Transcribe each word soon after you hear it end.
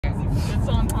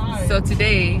So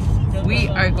today we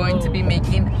are going to be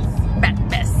making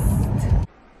breakfast.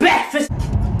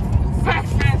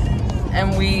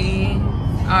 And we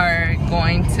are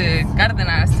going to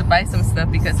Cardenas to buy some stuff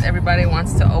because everybody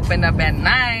wants to open up at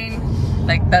 9.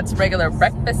 Like that's regular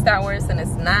breakfast hours and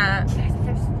it's not.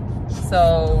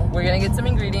 So we're gonna get some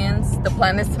ingredients. The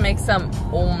plan is to make some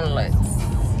omelettes.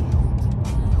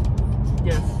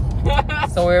 Yes.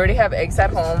 So we already have eggs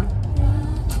at home,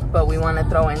 but we want to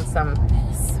throw in some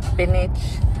spinach,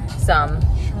 some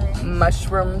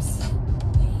mushrooms.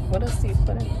 What else do you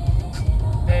put in?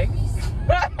 Eggs.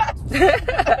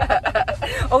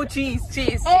 Oh, cheese.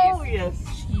 Oh, yes.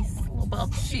 Cheese, a little bit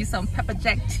of cheese, some pepper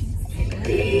jack cheese.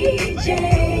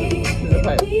 DJ,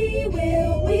 we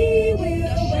will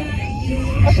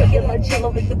I should get my jello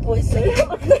with the boys say.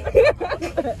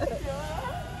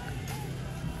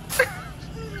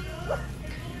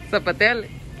 Zapatel.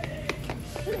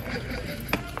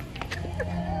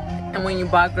 And when you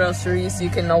buy groceries, you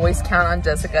can always count on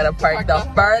Jessica to park the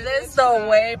furthest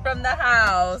away from the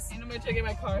house. I'm gonna check if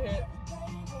my car hit.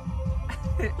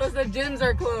 Plus the gyms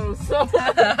are closed. So.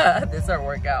 This is our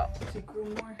workout.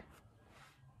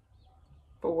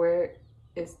 But where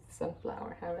is the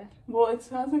sunflower? Have it? Well, it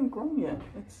hasn't grown yet.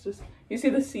 It's just, you see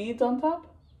the seeds on top?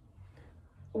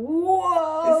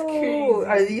 Whoa! It's crazy.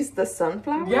 Are these the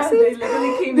sunflower Yeah, seeds? they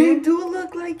literally came They in. do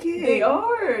look like it. They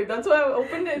are. That's why I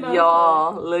opened it.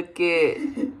 Y'all, look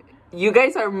it. You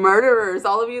guys are murderers.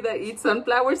 All of you that eat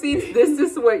sunflower seeds, this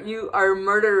is what you are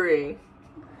murdering.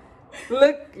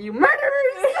 Look, you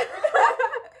murderers!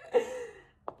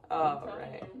 All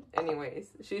right.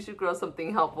 Anyways, she should grow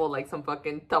something helpful like some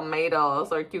fucking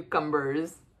tomatoes or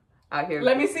cucumbers out here.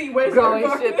 Let me see. Where's growing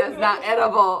shit that's not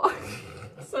edible.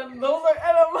 Those are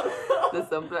edible. The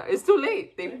sunflower. It's too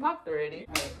late. They popped already.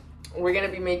 We're gonna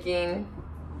be making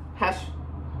hash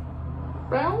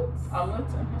browns.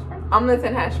 Omelets and hash browns. Omelets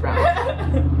and hash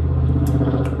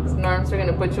browns. Norms are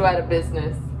gonna put you out of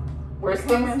business. First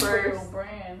things first.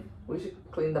 We should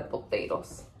clean the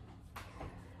potatoes.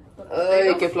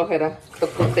 Ay, qué flojera. The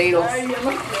potatoes.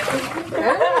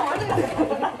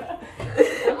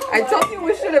 I told you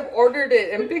we should have ordered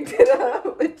it and picked it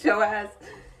up with your ass.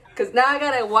 Because now I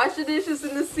gotta wash the dishes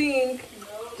in the sink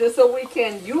just so we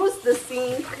can use the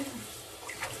sink.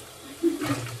 I'm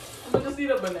gonna just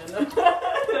eat a banana.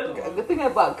 Good thing I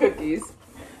bought cookies.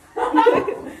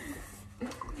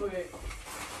 Okay.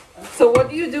 So what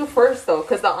do you do first though?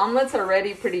 Because the omelets are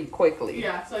ready pretty quickly.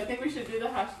 Yeah, so I think we should do the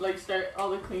hash, like start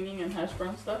all the cleaning and hash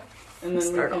brown stuff. And then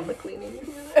Start we all can, the cleaning.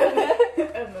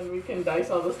 and then we can dice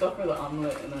all the stuff for the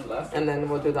omelet and then last. And then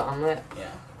we'll do the omelet.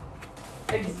 Yeah.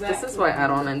 Exactly. This is why I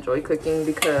don't enjoy cooking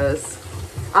because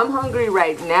I'm hungry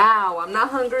right now. I'm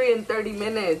not hungry in 30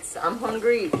 minutes. I'm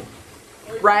hungry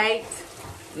right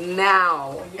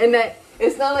now. And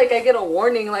it's not like I get a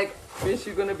warning like, bitch,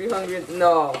 you're gonna be hungry.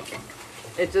 No.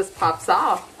 It just pops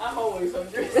off. I'm always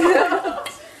hungry.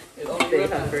 Stay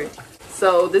hungry.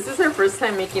 So this is our first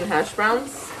time making hash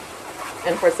browns.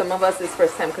 And for some of us, it's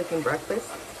first time cooking breakfast.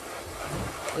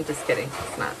 I'm just kidding.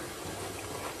 It's not.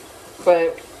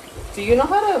 But do you know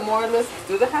how to more or less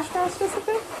do the hash browns,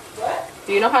 Jessica? What?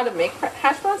 Do you know how to make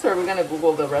hash browns, or are we gonna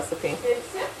Google the recipe? It's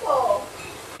simple.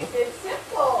 It's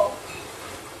simple.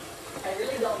 I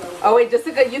really don't know. Oh wait,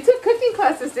 Jessica, you took cooking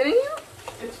classes, didn't you?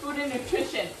 It's food and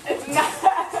nutrition. It's not.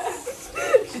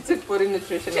 She took food and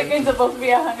nutrition. Chicken's supposed to be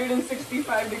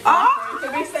 165 degrees for it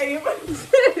to be safe.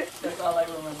 That's all I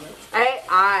remember.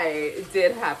 I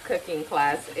did have cooking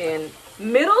class in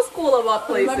middle school of all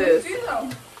places. Let me see though.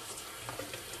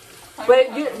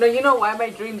 But you know why my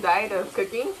dream died of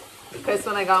cooking? Because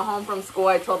when I got home from school,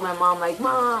 I told my mom, like,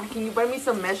 Mom, can you buy me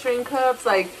some measuring cups?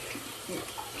 Like,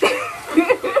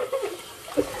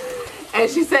 and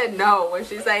she said no. And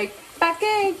she's like,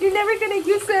 okay, you're never going to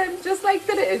use them just like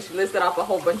today. And she listed off a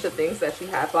whole bunch of things that she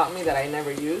had bought me that I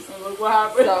never used. And look what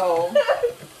happened. So,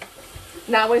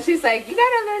 now when she's like, you got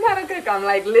to learn how to cook, I'm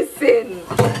like, listen,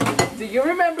 do you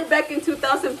remember back in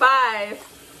 2005,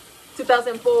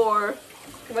 2004,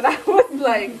 when I was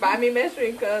like, buy me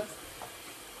measuring cups?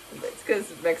 It's because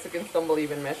Mexicans don't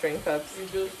believe in measuring cups.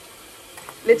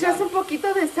 Le echas un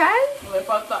poquito de sal. Le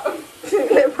falta.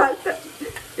 Le falta.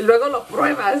 Y luego lo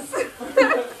pruebas.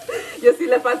 Yo si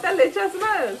le falta le echas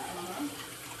más.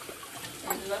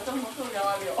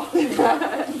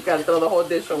 Gotta throw the whole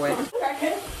dish away.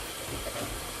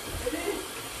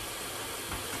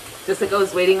 Jessica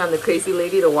was waiting on the crazy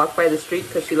lady to walk by the street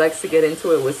because she likes to get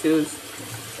into it with Suze.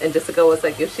 And Jessica was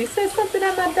like, if she says something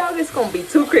at my dog, it's gonna be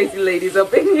two crazy ladies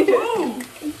up in here. Don't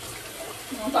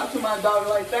talk to my dog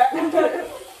like that.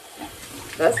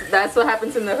 That's what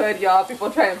happens in the hood, y'all.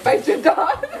 People try and fight your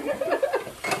dog.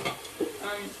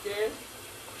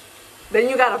 Then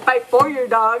you gotta fight for your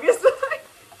dog. It's like,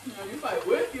 No, you fight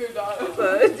with your dog.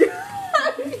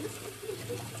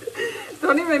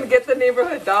 don't even get the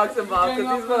neighborhood dogs involved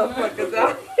because these motherfuckers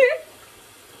out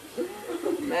here.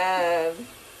 Man,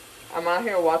 I'm out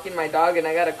here walking my dog and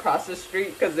I gotta cross the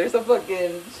street because there's a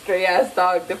fucking stray ass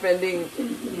dog defending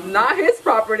not his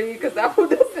property because that fool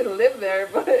doesn't live there,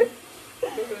 but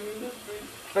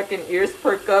fucking ears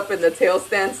perk up and the tail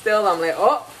stands still. I'm like,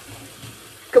 oh,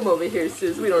 come over here,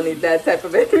 sis. We don't need that type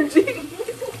of energy.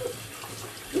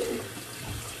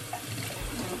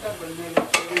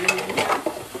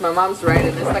 My mom's right.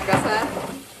 En esta casa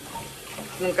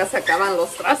nunca se acaban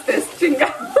los trastes,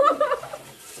 chingado.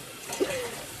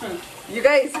 You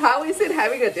guys, how is it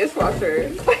having a dishwasher?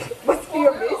 Must be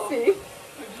amazing.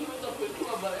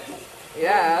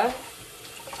 Yeah.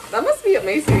 That must be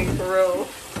amazing, for real.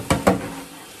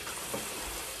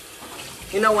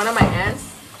 You know, one of my aunts,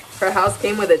 her house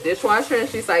came with a dishwasher, and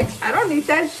she's like, I don't need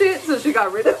that shit, so she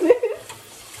got rid of it.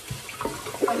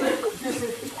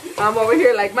 I'm over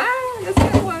here like, man, let's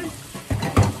get one.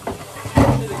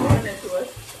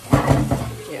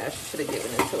 Yeah, she should have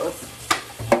given it to us.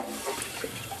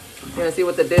 You wanna see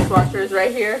what the dishwasher is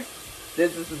right here?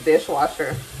 This is the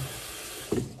dishwasher.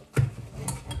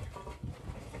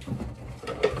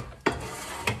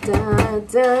 Da,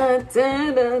 da,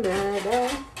 da, da, da, da.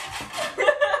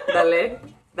 Dale,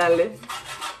 dale.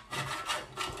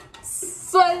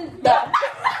 Suelta.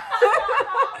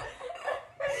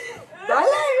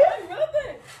 Dale.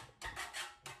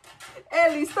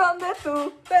 El listón de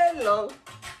tu pelo.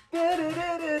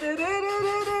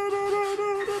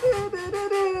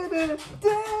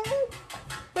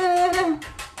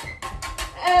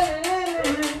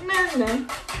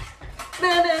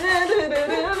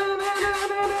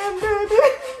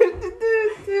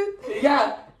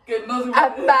 Yeah, que no se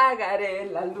Apagaré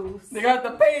la luz. They got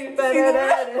the pain.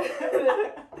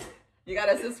 You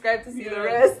gotta subscribe to see the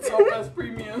rest. Lopez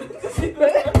Premium.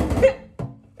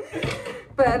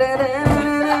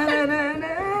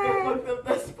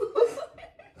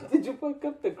 Did you fuck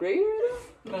up the grater?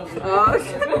 No. Oh,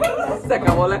 se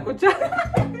acabó la cuchara.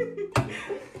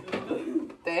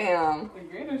 Damn. The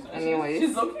graters. Anyways.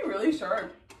 She's looking really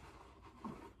sharp.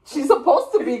 She's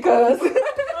supposed to be, cuz.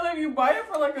 Well, if you buy it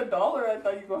for like $1, I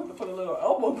thought you were going to have to put a little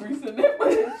elbow grease in it,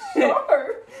 but it's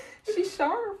sharp. She's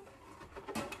sharp.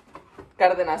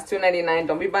 Cardenas, $2.99.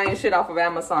 Don't be buying shit off of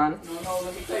Amazon. No,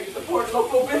 let me tell you, support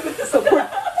local business.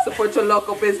 Support your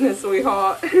local business,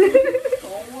 sweetheart. Don't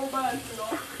worry about it, you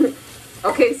know.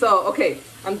 Okay,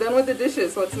 I'm done with the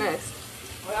dishes. What's next?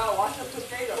 We gotta wash the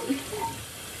potatoes.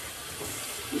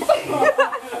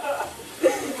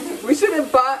 We should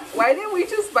have bought. Why didn't we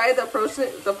just buy the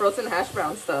frozen hash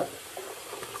brown stuff?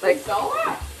 Like, Sell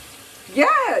that.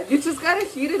 yeah, you just gotta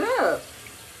heat it up.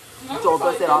 Joel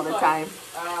does it all the time.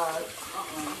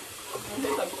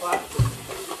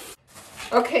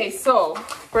 Okay, so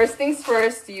first things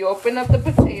first, you open up the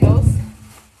potatoes.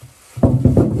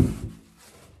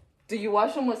 Do you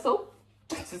wash them with soap?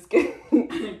 Just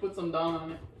kidding. Put some Dawn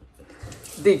on it.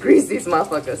 Degrease these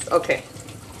motherfuckers. Okay,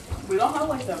 We don't have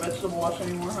like that vegetable wash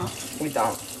anymore, huh? we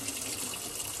don't.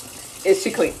 Is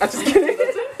she clean? I'm just kidding.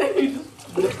 You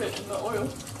just dip it in the oil.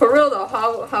 For real though,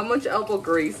 how much elbow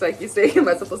grease, like you say, am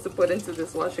I supposed to put into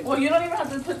this washing? Well, you don't even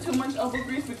have to put too much elbow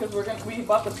grease because we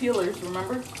bought the peelers,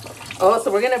 remember? Oh,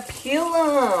 so we're gonna peel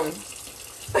them.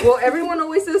 Well, everyone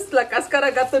always says la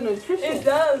cáscara got the nutrition. It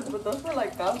does, but those are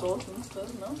like caldos and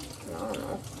stuff, no? I don't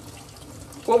know.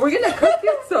 Well, we're gonna cook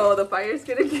it, so the fire's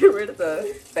gonna get rid of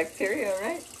the bacteria,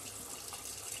 right?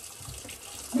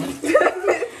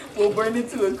 We'll burn it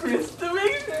to a crisp to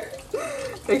make sure.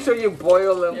 Make sure you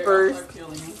boil them Here, first. I'll start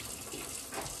peeling them.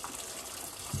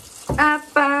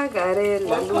 Apagaré la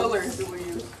What luz. color do we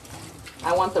use?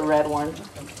 I want the red one.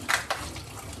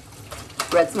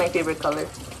 Red's my favorite color.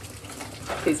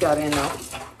 In case y'all didn't know.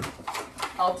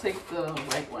 I'll take the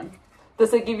white one.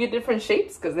 Does it give you different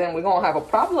shapes? Because then we're gonna have a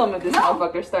problem if this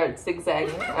motherfucker starts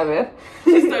zigzagging. A ver.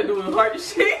 Start doing heart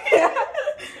shape.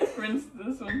 Rinse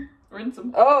this one. Rinse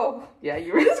them. Oh, yeah,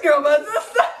 you This girl about to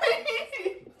start.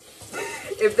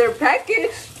 If they're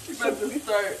packaged, She's about to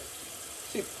start.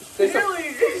 they're,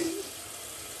 Really?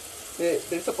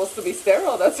 they're supposed to be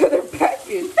sterile. That's why they're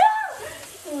packaged.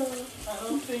 I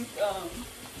don't think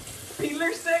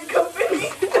Peeler Set Company.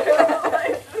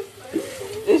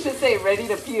 It should say ready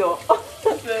to peel.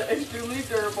 It's extremely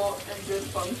durable and good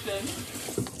function.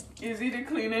 Easy to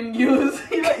clean and use.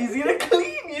 Easy to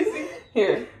clean, easy.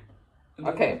 Here.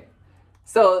 Okay.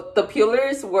 So the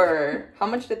peelers were, how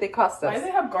much did they cost Why do us?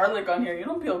 they have garlic on here? You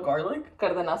don't peel garlic.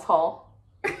 Cardenas Hall.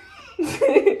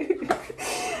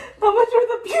 How much were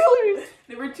the peelers?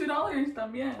 They were $2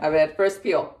 también. A ver, first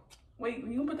peel. Wait,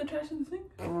 you gonna put the trash in the sink?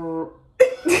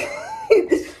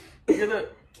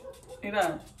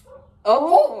 Mira.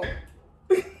 Oh.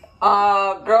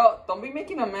 Girl, don't be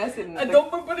making a mess in I don't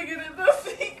put it in the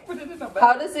sink. Put it in the bag.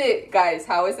 How does it, guys,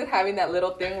 how is it having that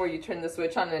little thing where you turn the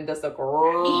switch on and it does the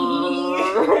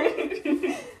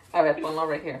A ver, ponlo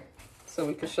right here. So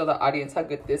we can show the audience how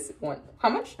good this one. How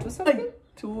much? Like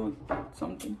 2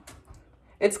 something.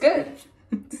 It's good.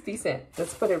 It's decent.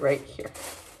 Let's put it right here.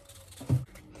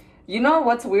 You know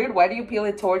what's weird? Why do you peel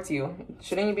it towards you?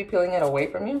 Shouldn't you be peeling it away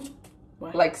from you?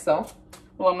 What? Like so?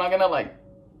 Well, I'm not gonna like.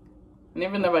 And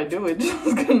even if I do, it's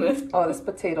just gonna. Oh, this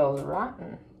potato is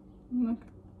rotten. Look,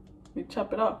 we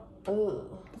chop it up. Ugh.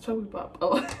 That's how we pop.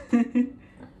 Oh.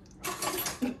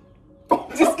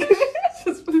 Just kidding.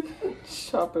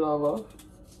 Just chop it all off.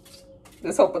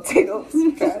 This whole potato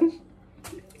is trash.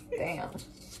 Damn.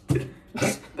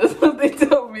 That's what they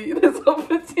tell me. This whole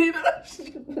potato.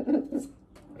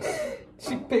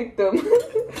 She picked them.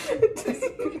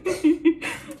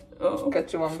 Oh.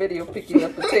 Got you on video picking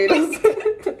up potatoes.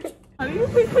 How do you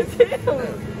pick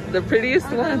potatoes? The prettiest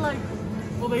one. Like,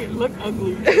 well, they look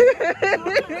ugly.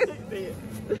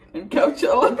 And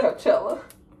Coachella. Coachella.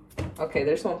 Okay,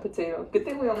 there's one potato. Good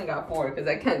thing we only got 4 because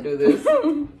I can't do this.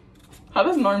 How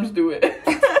does Norms do it?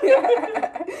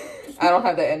 I don't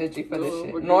have the energy for this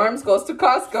shit. Norms goes to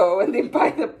Costco and they buy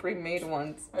the pre-made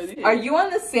ones. Are you on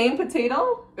the same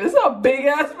potato? It's a big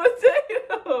ass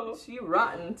potato. She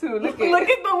rotten too. Look the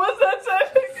ones that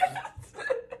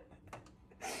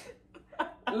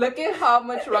Look at how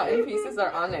much rotten pieces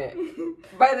are on it.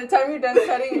 By the time you're done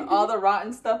cutting all the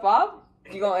rotten stuff off,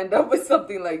 you're gonna end up with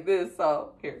something like this.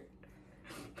 So here.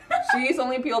 She's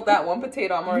only peeled that one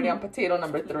potato. I'm already on potato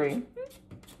number 3.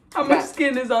 How much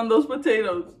skin is on those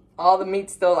potatoes? All the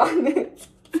meat's still on it.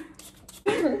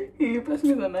 Here, you pass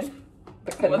me the knife.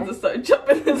 The I want to start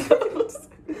chopping this up.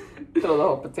 Throw the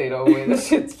whole potato away. This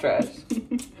shit's trash.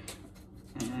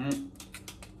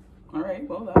 All right,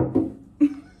 well done.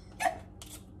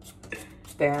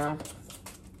 Damn.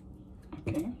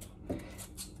 Okay.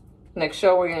 Next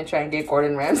show, we're gonna try and get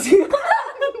Gordon Ramsay.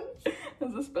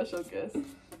 As a special guest.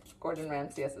 Gordon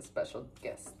Ramsay as a special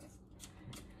guest.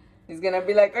 He's gonna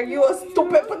be like, "Are you a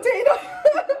stupid potato?"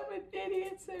 I'm an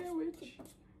idiot sandwich.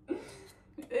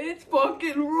 It's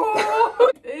fucking raw.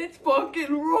 It's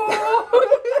fucking raw.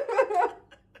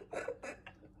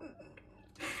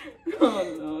 Oh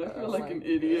no, I feel like an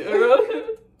idiot.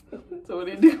 So what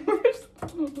do you do first?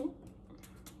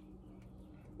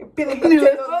 You're peeling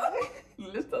potatoes.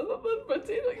 Let's talk about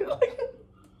potato. You're like.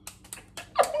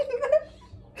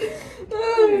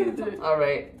 All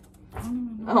right.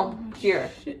 Oh, here.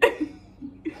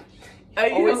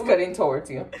 Always cutting towards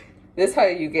you. This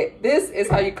is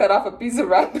how you cut off a piece of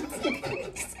rabbit.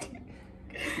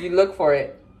 You look for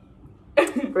it.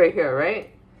 Right here,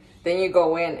 right? Then you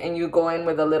go in and you go in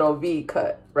with a little V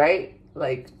cut, right?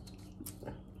 Like,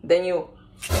 then you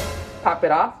pop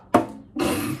it off.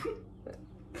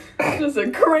 There's a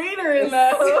crater in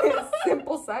that.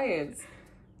 Simple science.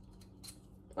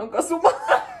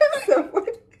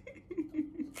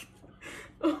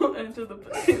 Enter the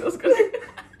potatoes.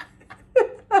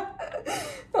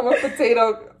 I'm a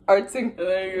potato arting.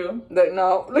 There you go.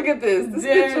 No, look at this. This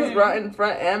picture's rotten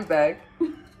front and back.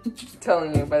 I'm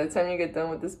telling you, by the time you get done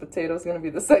with this potato, it's gonna be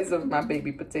the size of my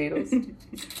baby potatoes.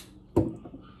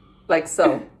 Like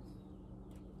so.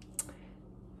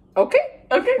 Okay.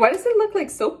 Okay. Why does it look like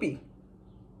soapy?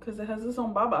 Because it has its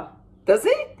own baba. Does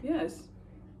it? Yes.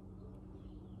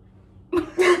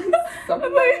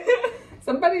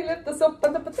 Somebody lift the soap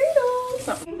on the potatoes.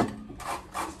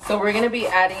 So we're gonna be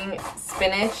adding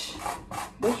spinach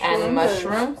and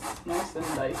mushrooms. Nice and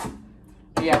diced.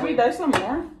 Yeah. Can we dice some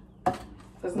more?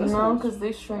 No, because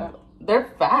they shrink.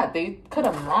 They're fat. They cut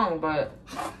them wrong, but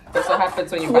that's what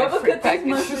happens when you buy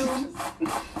prepackaged.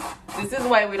 This is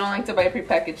why we don't like to buy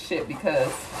prepackaged shit,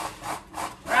 because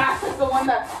it's the one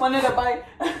that wanted to buy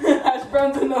hash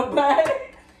browns in the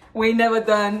bag. We never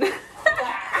done.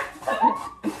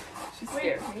 She's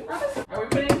scared. Are we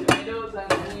putting tomatoes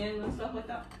and onions and stuff like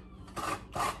that?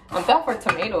 I'm down for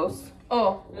tomatoes.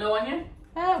 Oh. No onion?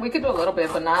 Yeah, we could do a little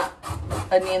bit, but not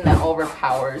onion that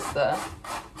overpowers the...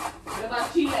 What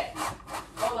about chile?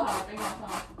 Oh, the jalapenos,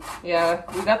 huh? Yeah,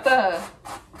 we got the...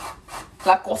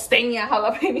 La costeña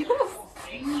jalapenos.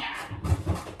 Costeña.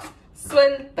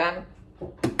 Sueltan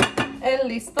el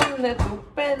listón de tu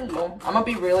pelo. I'm gonna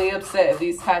be really upset if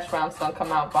these hash browns don't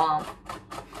come out bomb.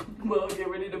 Well, get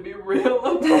ready to be real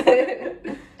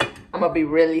upset. I'm gonna be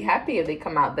really happy if they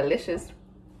come out delicious.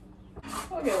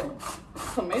 Okay,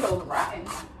 tomatoes rotten.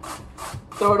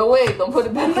 Throw it away. Don't put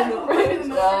it back in the fridge.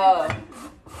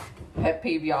 Pet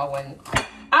peeve, y'all, when...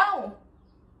 Ow!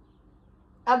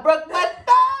 I broke my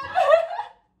thumb!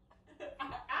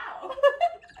 Ow!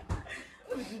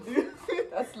 What did you do?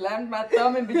 I slammed my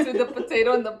thumb in between the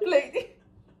potato and the plate.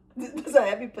 This is a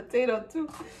heavy potato, too.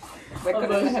 I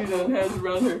thought she done has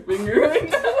around her finger right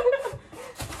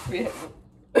now.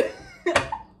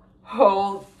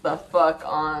 Hold the fuck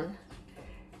on.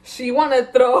 She wanna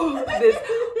throw this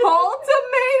whole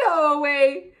tomato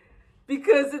away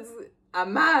because it's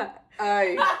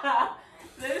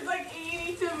There's like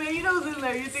 80 tomatoes in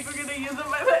there. You think we're gonna use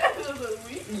them by the end of the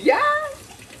week? Yeah.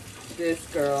 This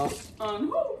girl. On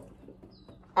who?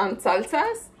 On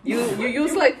salsas? You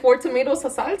use like 4 tomatoes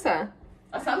of salsa.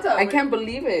 A salsa. I can't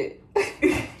believe it.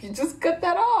 You just cut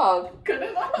that off. Cut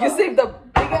it off. You saved the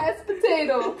big ass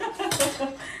potato.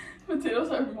 Potatoes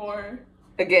are more.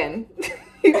 Again.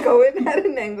 You go in at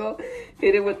an angle,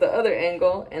 hit it with the other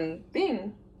angle, and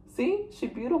bing. See? She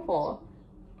beautiful.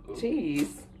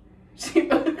 Jeez.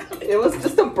 It was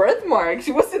just a birthmark.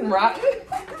 She wasn't rotten.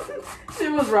 She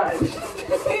was rotten.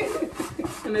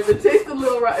 And if it tastes a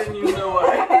little rotten, you know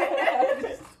why.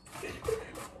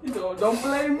 Don't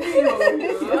blame me.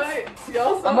 Right?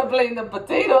 I'm gonna blame the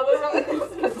potato.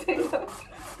 The potato.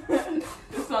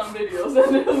 It's on video, so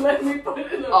they'll let me put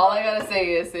it on. All I gotta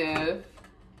say is if...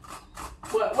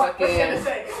 What can I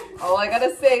say? All I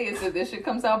gotta say is if this shit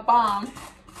comes out bomb,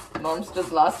 Mom's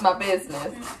just lost my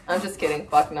business. I'm just kidding.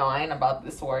 Fuck no, I ain't about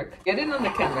this work. Get it on the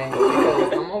camera angle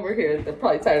because I'm over here. They're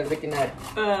probably tired of looking at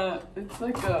it. It's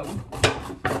like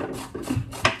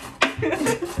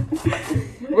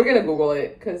We're gonna Google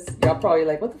it because y'all probably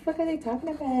like, what the fuck are they talking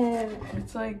about?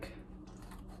 it's like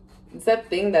It's that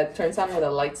thing that turns on with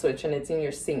a light switch and it's in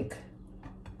your sink.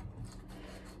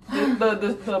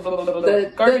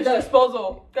 the garbage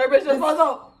disposal. Garbage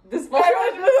disposal. Dispenser?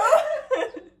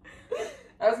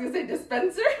 I was gonna say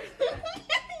dispenser.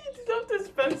 You don't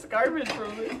dispense garbage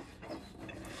from it.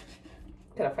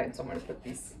 Gotta find somewhere to put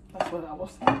these. That's what I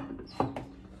was saying.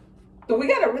 Do we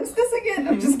gotta rinse this again?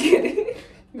 I'm just kidding.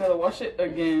 You gotta wash it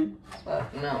again.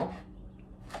 No.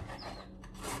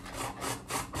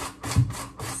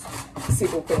 Let's see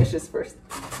who finishes first.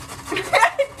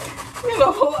 You got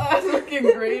a whole ass looking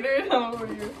grater over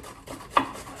you.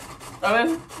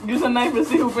 Alright, use a knife and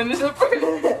see who finishes first.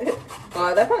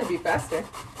 That'd probably be faster.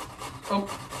 Oh.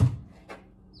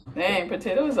 Dang,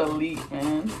 potato is elite,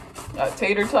 man. Got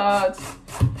tater tots,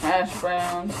 hash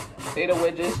browns, potato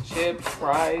wedges, chips,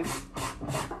 fries.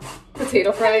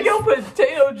 Potato fries. Yo,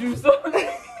 potato juice on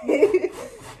it.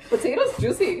 Potato's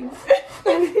juicy.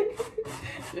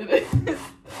 It is.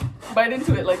 Bite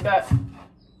into it like that.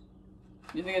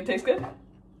 You think it tastes good?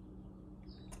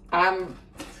 I'm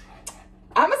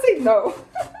gonna say no.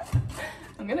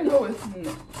 I'm gonna go with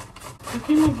no. You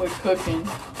came up with cooking.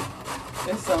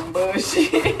 It's some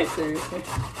bullshit. Seriously.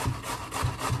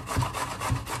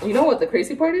 You know what the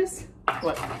crazy part is?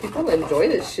 What? People enjoy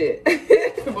this shit.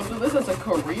 People do this as a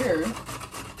career.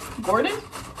 Gordon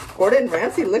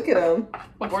Ramsay, look at him.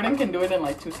 Well, Gordon can do it in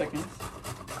like 2 seconds.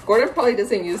 Gordon probably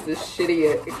doesn't use this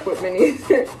shitty equipment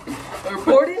either.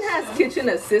 Gordon has kitchen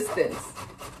assistants.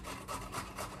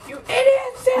 You idiot!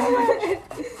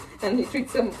 And he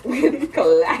treats them with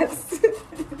class.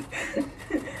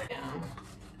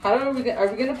 How are we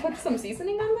gonna put some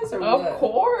seasoning on this or what? Of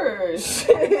course.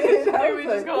 I We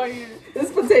just call you. This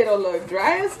potato look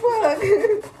dry as fuck.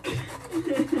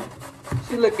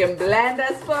 She looking bland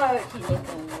as fuck.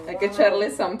 I could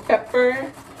echarle some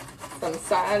pepper, some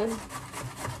sal,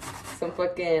 some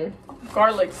fucking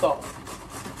Garlic salt.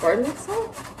 garlic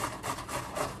salt.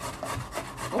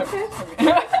 Okay.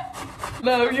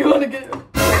 No, you wanna get.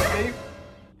 Babe.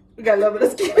 We got a little bit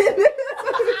of skin in it.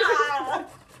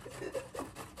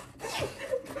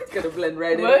 It's gonna blend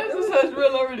right in. Why is this hash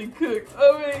brown already cooked?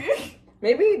 Oh my.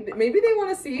 Maybe they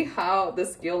want to see how the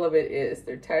skill of it is.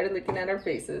 They're tired of looking at our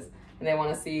faces, and they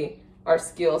want to see our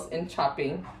skills in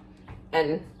chopping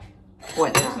and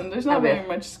whatnot. Listen, there's not very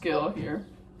much skill here.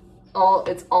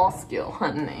 It's all skill,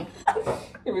 honey.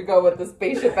 Here we go with the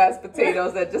spaceship ass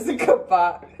potatoes that Jessica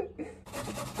bought.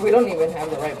 We don't even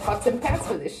have the right pots and pans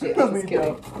for this shit. I'm just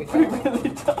kidding. We really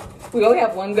don't. We only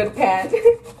have one good pan.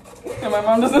 And my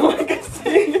mom doesn't like us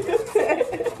saying it.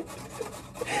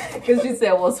 Because she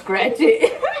said, well, scratch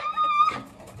it.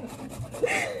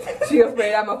 She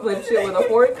afraid I'm gonna flip shit with a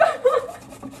fork.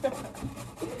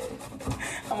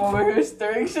 I'm over here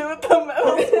stirring shit with the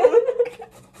metal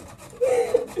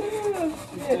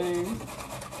spoon.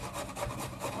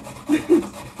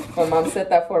 My mom said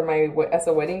that for as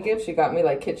a wedding gift. She got me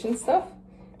like kitchen stuff,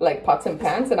 like pots and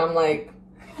pans, and I'm like,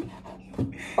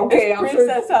 Okay, It's I'm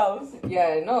Princess sure. House.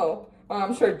 Yeah, I know.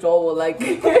 I'm sure Joel will like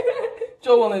it.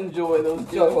 Joe will enjoy those.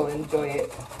 Joel will enjoy it.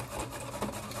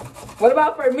 What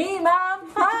about for me, Mom?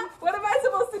 Huh? What am I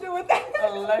supposed to do with that?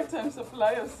 A lifetime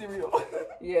supply of cereal.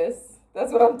 Yes,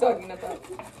 that's what I'm talking about.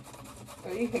 Oh,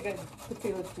 I got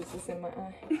potato juices in my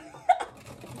eye.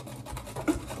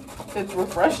 It's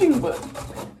refreshing, but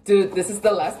Dude, this is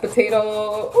the last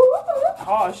potato.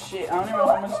 oh shit, I don't even know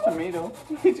how much tomato.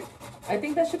 I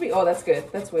think that should be. Oh, that's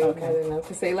good. That's way Okay. more than enough.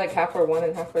 To say like half for one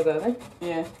and half for the other.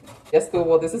 Yeah. Yes, dude.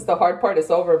 Well, this is the hard part. It's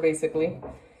over, basically.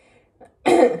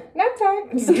 Nap time.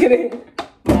 I'm just kidding.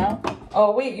 Now?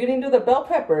 Oh wait, you didn't do the bell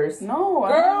peppers. No.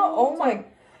 Girl, oh my.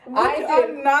 I did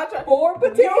I'm not trying. 4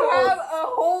 potatoes. You have a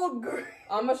whole.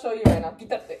 I'm gonna show you right now.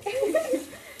 Quítate.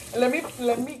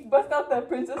 Let me bust out that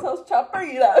Princess House chopper.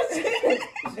 Yeah.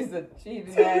 She's a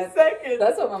cheating 2 ass. seconds.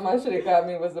 That's what my mom should have got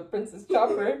me, was a princess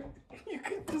chopper. You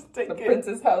could just take The it.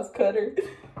 princess house cutter.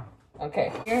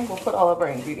 Okay, here we'll put all of our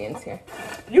ingredients here.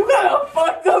 You got a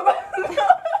fucked up.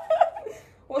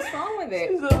 What's wrong with it?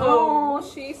 She's a little-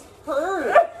 Oh, she's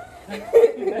hurt. You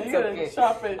It's gotta okay.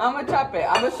 chop it. I'm gonna chop it.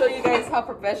 I'm gonna show you guys how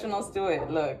professionals do it.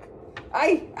 Look.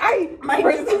 My-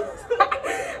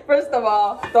 First of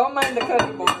all, don't mind the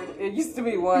cutting board. It used to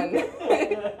be 1.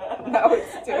 Now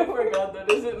it's 2. I forgot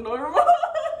that isn't normal.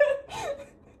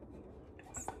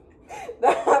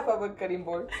 The half of a cutting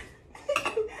board.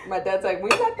 My dad's like, we're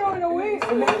not throwing away.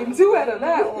 We're making 2 out of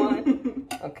that one.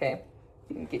 Okay.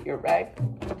 Get your rag.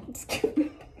 Just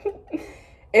kidding.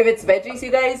 If it's veggies,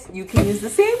 you guys, you can use the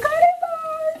same cutting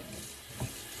board.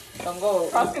 Don't go.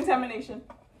 Cross-contamination.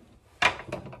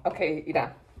 Okay,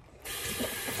 Ira.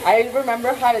 I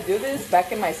remember how to do this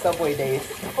back in my Subway days.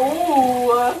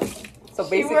 Ooh. So She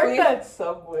basically, worked at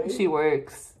Subway. she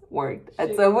worked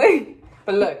at Subway.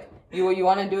 But look, what you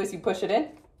want to do is you push it in.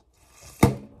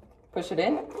 Push it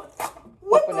in.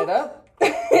 Open it up.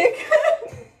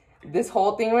 This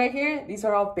whole thing right here, these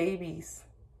are all babies.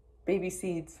 Baby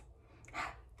seeds.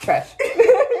 Trash.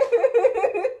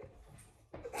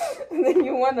 And then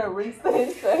you want to rinse the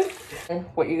inside. And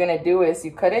what you're going to do is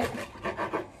you cut it.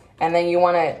 And then you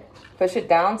want to push it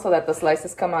down so that the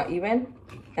slices come out even.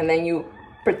 And then you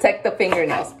protect the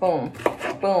fingernails. Boom.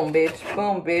 Boom, bitch.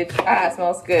 Boom, bitch. Ah, it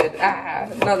smells good. Ah,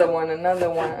 another one, another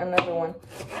one, another one.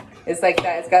 It's like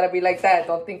that. It's got to be like that.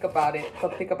 Don't think about it.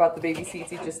 Don't think about the baby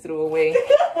seeds you just threw away.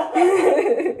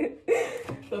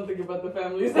 Don't think about the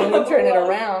families. Then you turn it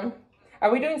around.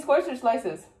 Are we doing squares or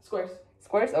slices? Squares.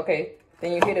 Squares? Okay.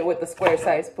 Then you hit it with the square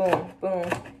size. Boom, boom,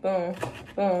 boom,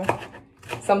 boom.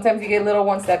 Sometimes you get little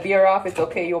ones that veer off. It's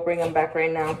okay. You'll bring them back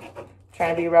right now.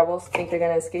 Trying to be rebels. Think they're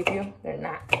going to escape you? They're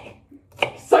not.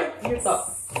 Psych! You thought.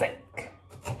 Sick.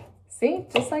 See?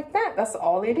 Just like that. That's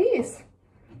all it is.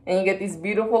 And you get these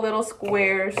beautiful little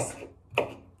squares.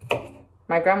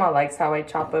 My grandma likes how I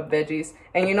chop up veggies.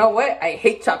 And you know what? I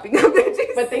hate chopping up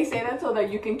veggies. But they say that so that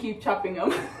you can keep chopping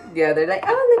them. Yeah, they're like,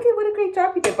 oh, look at what a great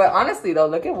job you did. But honestly, though,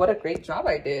 look at what a great job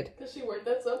I did. Because she worked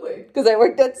at Subway. Because I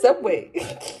worked at Subway.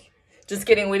 Just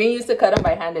kidding. We didn't used to cut them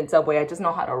by hand in Subway. I just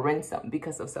know how to rinse them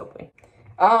because of Subway.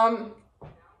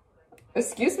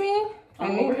 Excuse me?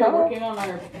 I'm over here working on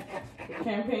our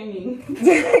campaigning.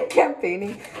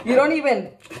 Campaigning. You don't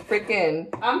even freaking...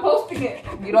 I'm posting it.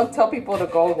 You don't tell people to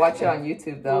go watch it on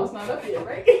YouTube, Well, it's though. not up yet,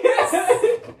 right?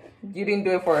 You didn't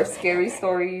do it for our scary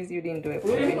stories. You didn't do it for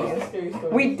We didn't post a videos. scary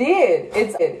story. We did.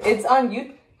 It's on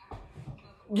YouTube.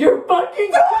 You're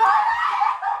fucking...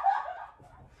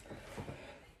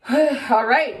 All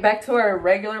right, back to our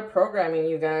regular programming,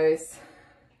 you guys.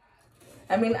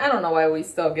 I mean, I don't know why we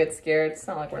still get scared. It's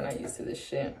not like we're not used to this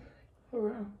shit. For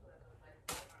real.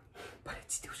 But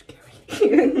it's still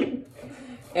scary.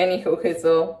 Anywho,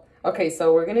 okay,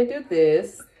 so we're gonna do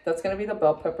this. That's gonna be the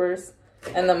bell peppers.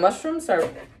 And the mushrooms are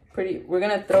pretty, we're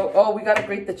gonna throw, oh, we gotta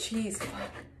grate the cheese. Fuck.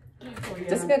 Oh, yeah.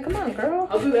 Jessica, come on, girl.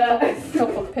 I'll do that.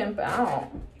 Help a pimp out.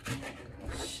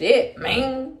 Shit,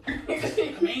 man.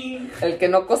 Me. El que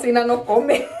no cocina no come.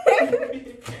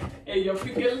 Hey, yo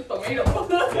piqué el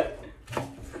tomato.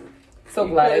 So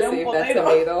glad I saved that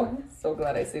tomato. So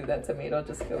glad I saved that tomato.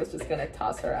 Jessica was just gonna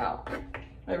toss her out.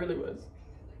 I really was.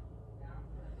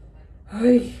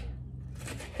 Ay.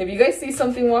 If you guys see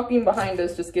something walking behind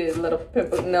us, just get a little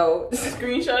pimple. No.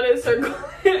 Screenshot it, circle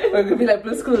We're it. gonna be like,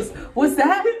 Blue's Clues. What's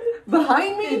that?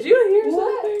 Behind me? Did you hear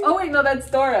What? something? Oh, wait, no, that's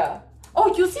Dora.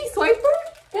 Oh, you see Swiper?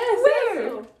 Yes,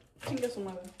 Where? Chinga su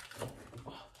madre.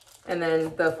 And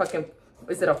then the fucking,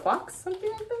 is it a fox? Something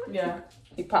like that? Yeah.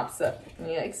 He pops up. And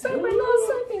you're like, Swiper, no,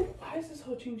 something. Why is this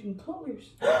whole changing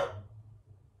colors?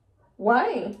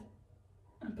 Why?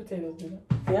 And potatoes do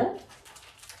that. Yeah?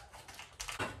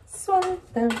 Swallow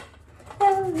them.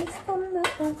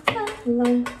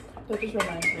 That just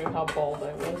reminds me of how bald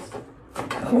I was.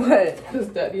 What? Because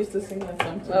Dad used to sing that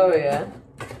song too. Oh yeah.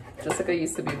 Jessica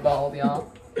used to be bald,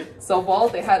 y'all. So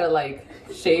bald they had to like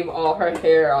shave all her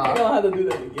hair I off. don't know how to do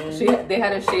that again. They had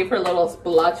to shave her little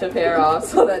splotch of hair off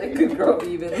so that it could grow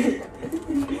evenly.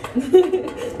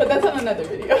 But that's on another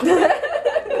video.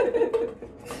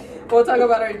 We'll talk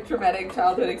about our traumatic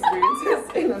childhood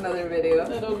experiences in another video.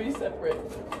 It'll be separate.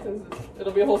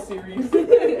 It'll be a whole series.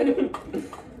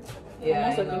 Yeah,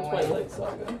 Almost like the Twilight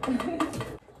Saga.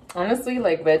 honestly,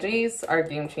 like veggies are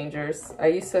game changers. I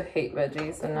used to hate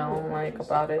veggies and now I'm like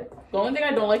about it. The only thing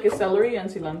I don't like is celery and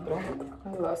cilantro. I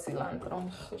love cilantro.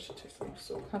 That shit tastes like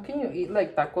so How can you eat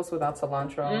like tacos without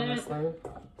cilantro, honestly?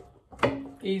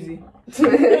 easy.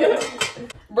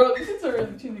 Bro, these shits are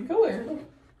really changing color.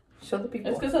 Show the people.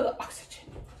 It's because of the oxygen.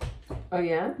 Oh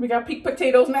yeah? We got pink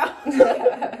potatoes now.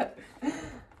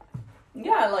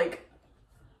 Yeah, like,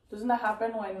 doesn't that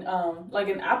happen when, like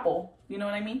an apple? You know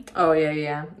what I mean? Oh yeah,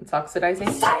 yeah. It's oxidizing.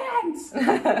 Science!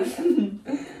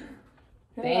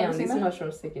 Damn, these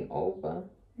mushrooms taking over.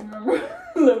 Remember?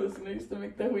 That was nice to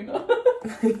make that we know.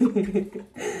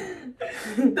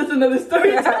 That's another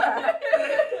story.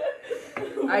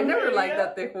 I never liked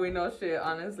that tejuino shit,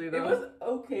 honestly though. It was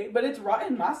okay, but it's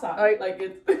rotten masa. Like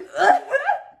it's.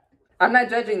 I'm not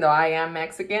judging though. I am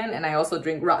Mexican and I also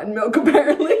drink rotten milk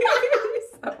apparently.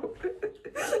 So.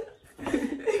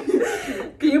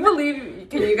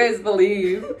 Can you guys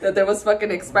believe that there was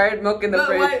fucking expired milk in the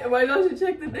fridge? Why don't you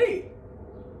check the date?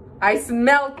 I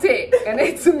smelt it and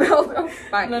it smelled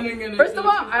fine. First of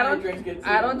all, I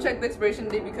don't check the expiration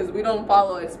date because we don't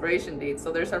follow expiration dates,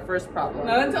 so there's our first problem.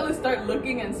 Not until it start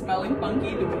looking and smelling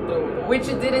funky do we throw it out. Which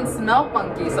it didn't smell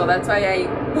funky, so that's why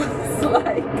I was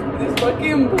like this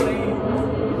fucking place.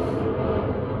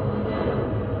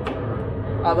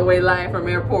 all the way live from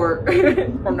airport.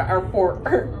 From the airport.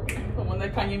 The one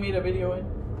that Kanye made a video in.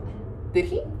 Did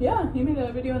he? Yeah, he made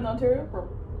a video in the Ontario airport.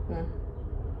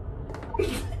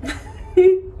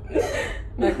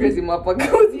 That crazy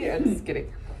motherfucker was here. I'm just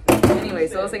kidding. Anyway,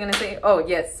 so what was I gonna say? Oh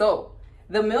yes, so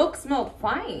the milk smelled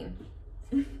fine.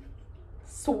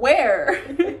 Swear.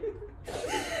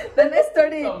 Then I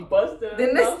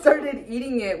started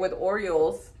eating it with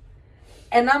Oreos.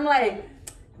 And I'm like,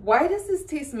 why does this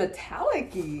taste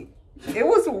metallic-y? It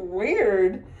was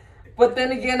weird. But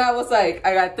then again, I was like,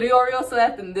 I got 3 Oreos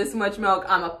left and this much milk.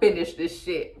 I'ma finish this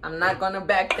shit. I'm not gonna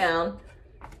back down.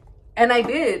 And I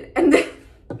did. And then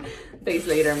days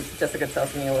later, Jessica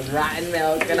tells me it was rotten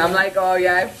milk. And I'm like, oh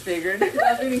yeah, I figured. I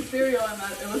was eating cereal and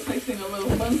it was tasting a little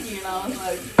funky. And I was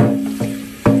like,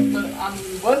 but I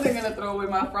wasn't going to throw away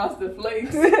my Frosted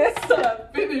Flakes. So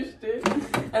I finished it.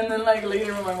 And then like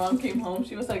later when my mom came home,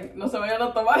 she was like, no se vayan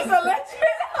a tomar esa leche.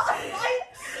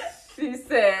 She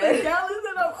said, the gallons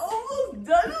and I'm almost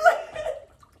done.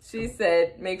 She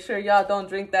said, make sure y'all don't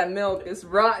drink that milk. It's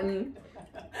rotten.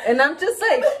 And I'm just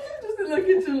like, just look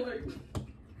at you like,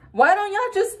 why don't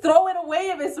y'all just throw it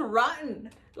away if it's rotten?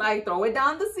 Like, throw it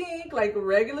down the sink like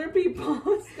regular people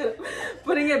instead of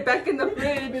putting it back in the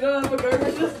fridge. we don't have a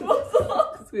garbage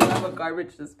disposal. We don't have a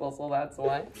garbage disposal, that's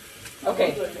why.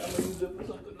 Okay. I'm gonna use it for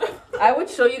something. I would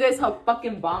show you guys how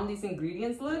fucking bomb these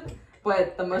ingredients look,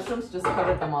 but the mushrooms just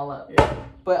covered them all up. Yeah.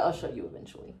 But I'll show you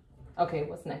eventually. Okay,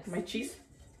 what's next? My cheese.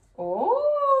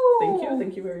 Oh.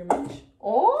 Thank you very much.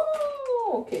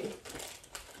 Oh, okay.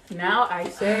 Now I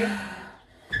say,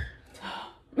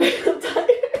 I'm tired.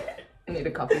 I need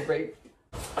a coffee break.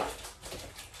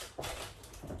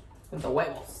 With the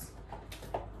huevos.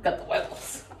 Got the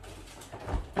huevos.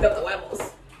 Got the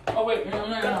huevos. oh wait, Got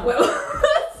the huevos.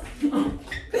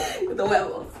 Got the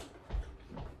huevos.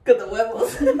 Got the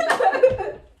huevos.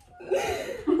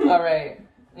 All right.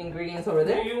 Ingredients over Do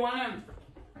there. you want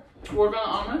to work on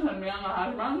almonds and me on the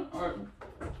hash brown, or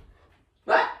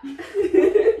What?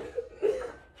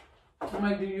 I'm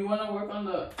like, do you want to work on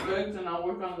the eggs and I'll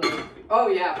work on the? Oh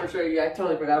yeah, for sure. Yeah, I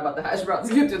totally forgot about the hash browns.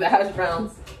 You do the hash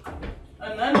browns.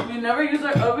 And then we never use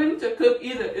our oven to cook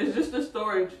either. It's just the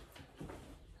storage.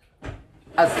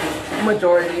 As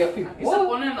majority of people. Y se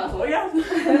ponen las ollas.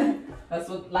 That's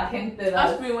what la gente does.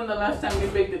 Ask me when the last time we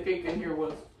baked a cake in here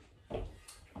was.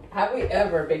 Have we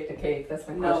ever baked a cake? That's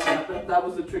my No, question. that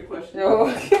was a trick question. No.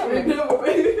 We never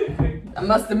baked a cake. I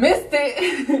must have missed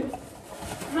it.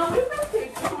 No, we've made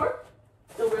cake before.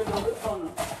 So we're going to, oh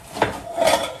no.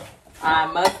 I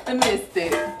must have missed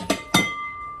it.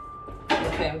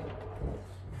 Okay.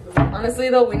 Honestly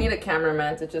though, we need a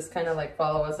cameraman to just kind of like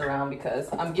follow us around because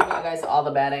I'm giving you guys all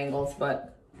the bad angles,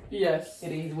 but Yes.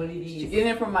 it is what it She's is. getting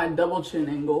it from my double chin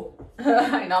angle.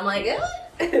 And I'm like,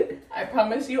 I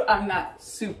promise you, I'm not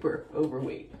super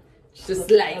overweight. Just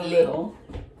slightly. A little.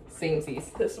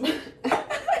 Samesies. This one.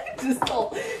 Just a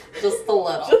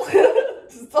little.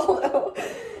 Just a little.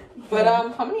 But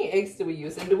how many eggs do we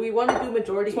use? And do we want to do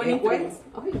majority 23. egg whites?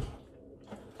 Okay.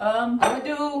 I'm gonna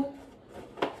do.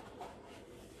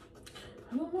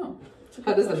 I don't know.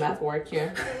 How does the math work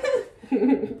here? I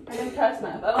didn't pass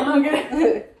math. I don't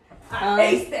know. I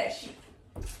hate that shit.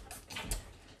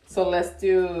 So let's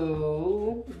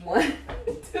do 1,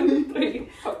 2, 3,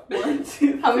 4. 1,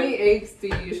 2. How many eggs do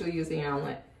you usually use in your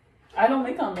omelet? I don't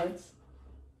make omelets.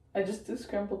 I just do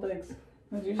scrambled eggs.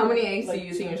 How many eggs do you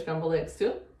use in your scrambled eggs?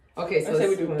 2? Okay, so I say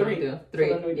we do 3. 3.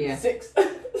 So then we do Yeah. 6.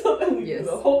 So then we do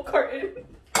the whole carton.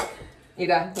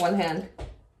 Mira, one hand.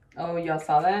 Oh, y'all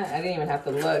saw that? I didn't even have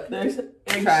to look. There's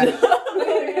Try.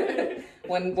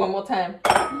 One more time.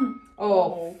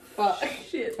 Oh, fuck.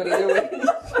 Shit. But either way.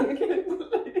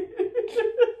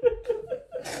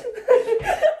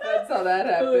 That's how that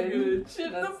happened.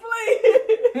 Chip the plate.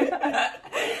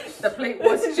 The plate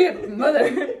was chipped,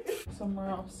 mother. Somewhere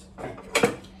else.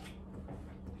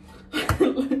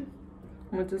 I'm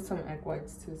gonna do some egg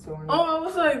whites too, so we're not... Oh, I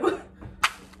was like...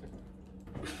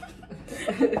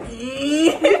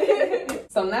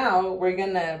 So now we're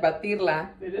gonna batirla.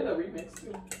 They did a remix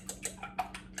too.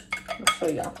 I'll show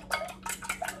y'all.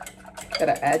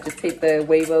 Gotta agitate the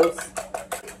huevos.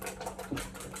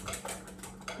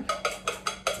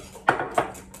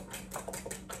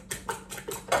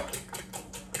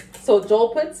 So Joel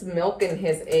puts milk in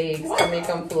his eggs to make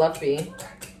them fluffy.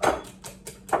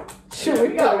 Should we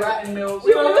got put rotten milk.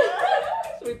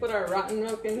 Should we put our rotten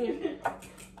milk in here?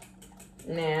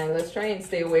 Nah, let's try and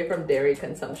stay away from dairy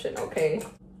consumption, okay?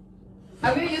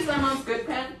 I'm gonna use my mom's good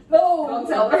pan. No! Don't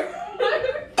tell her.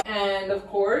 And of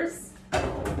course,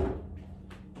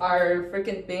 our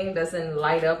freaking thing doesn't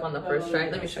light up on the first try.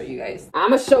 Let me show you guys. I'm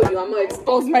gonna show you. I'm gonna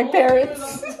expose my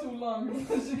parents.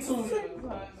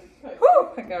 Whew,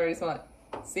 I can already smell it.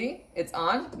 See? It's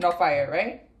on. No fire,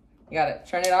 right? You gotta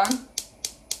turn it on.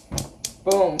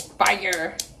 Boom.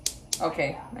 Fire.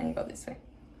 Okay, now you go this way.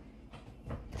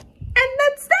 And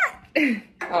that's that.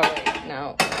 All right,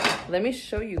 now let me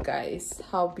show you guys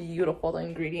how beautiful the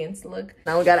ingredients look.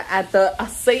 Now we gotta add the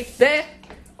aceite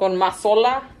con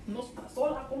mazola.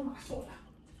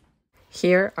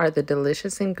 Here are the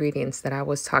delicious ingredients that I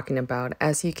was talking about.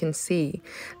 As you can see,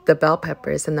 the bell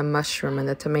peppers and the mushroom and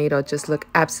the tomato just look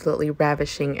absolutely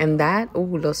ravishing. And that,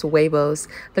 ooh, los huevos.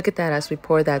 Look at that as we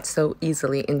pour that so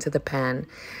easily into the pan.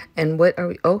 And what are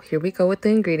we, oh, here we go with the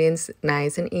ingredients.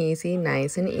 Nice and easy,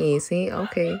 nice and easy.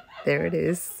 Okay, there it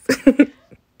is.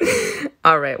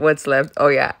 All right, what's left? Oh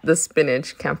yeah, the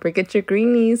spinach. Can't forget your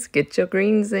greenies. Get your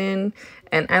greens in.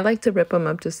 And I like to rip them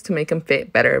up just to make them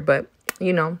fit better, but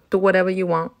you know, do whatever you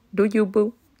want. Do you,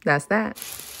 boo? That's that.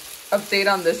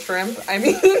 Update on the shrimp. I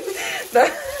mean,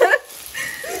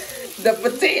 the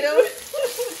potatoes.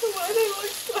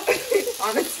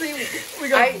 Honestly, we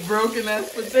got broken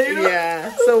ass potatoes.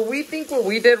 Yeah. So we think what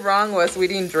we did wrong was we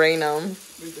didn't drain them.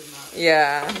 We did not.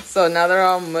 Yeah. So now they're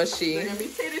all mushy. They're gonna be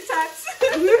tater tots.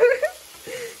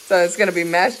 So it's gonna be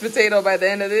mashed potato by the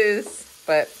end of this.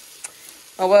 But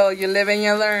oh well, you live and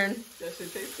you learn. That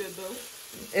shit tastes good though.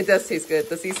 It does taste good.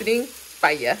 The seasoning,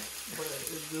 fire. But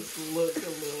it just look a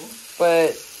little.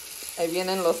 But ahí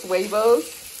vienen los huevos.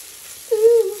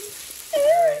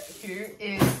 Alright, here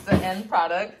is the end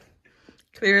product.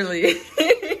 Clearly.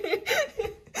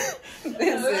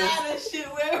 This shit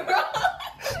went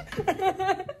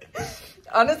wrong.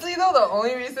 Honestly though, the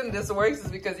only reason this works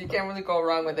is because you can't really go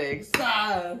wrong with eggs.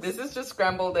 This is just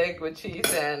scrambled egg with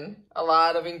cheese and a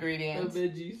lot of ingredients. The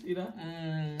veggies, you know?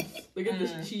 Look at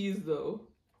this cheese though.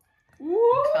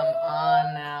 Woo. Come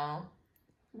on now.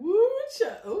 Woo,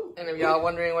 and if y'all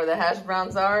wondering where the hash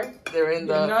browns are, they're in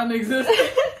the non-existent.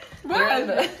 they're in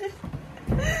the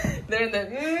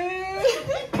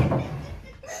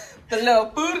the little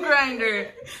food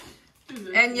grinder.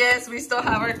 And yes, we still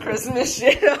have our Christmas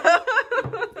shit.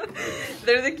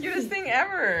 They're the cutest thing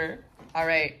ever. All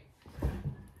right.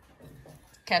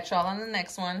 Catch y'all on the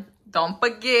next one. Don't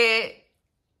forget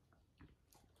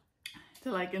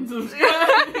to like and subscribe.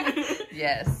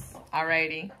 Yes.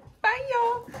 Alrighty. Bye,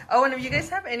 y'all. Oh, and if you guys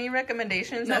have any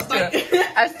recommendations as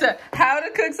to how to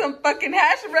cook some fucking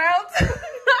hash browns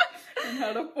and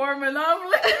how to form an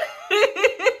omelet,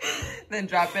 then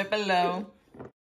drop it below.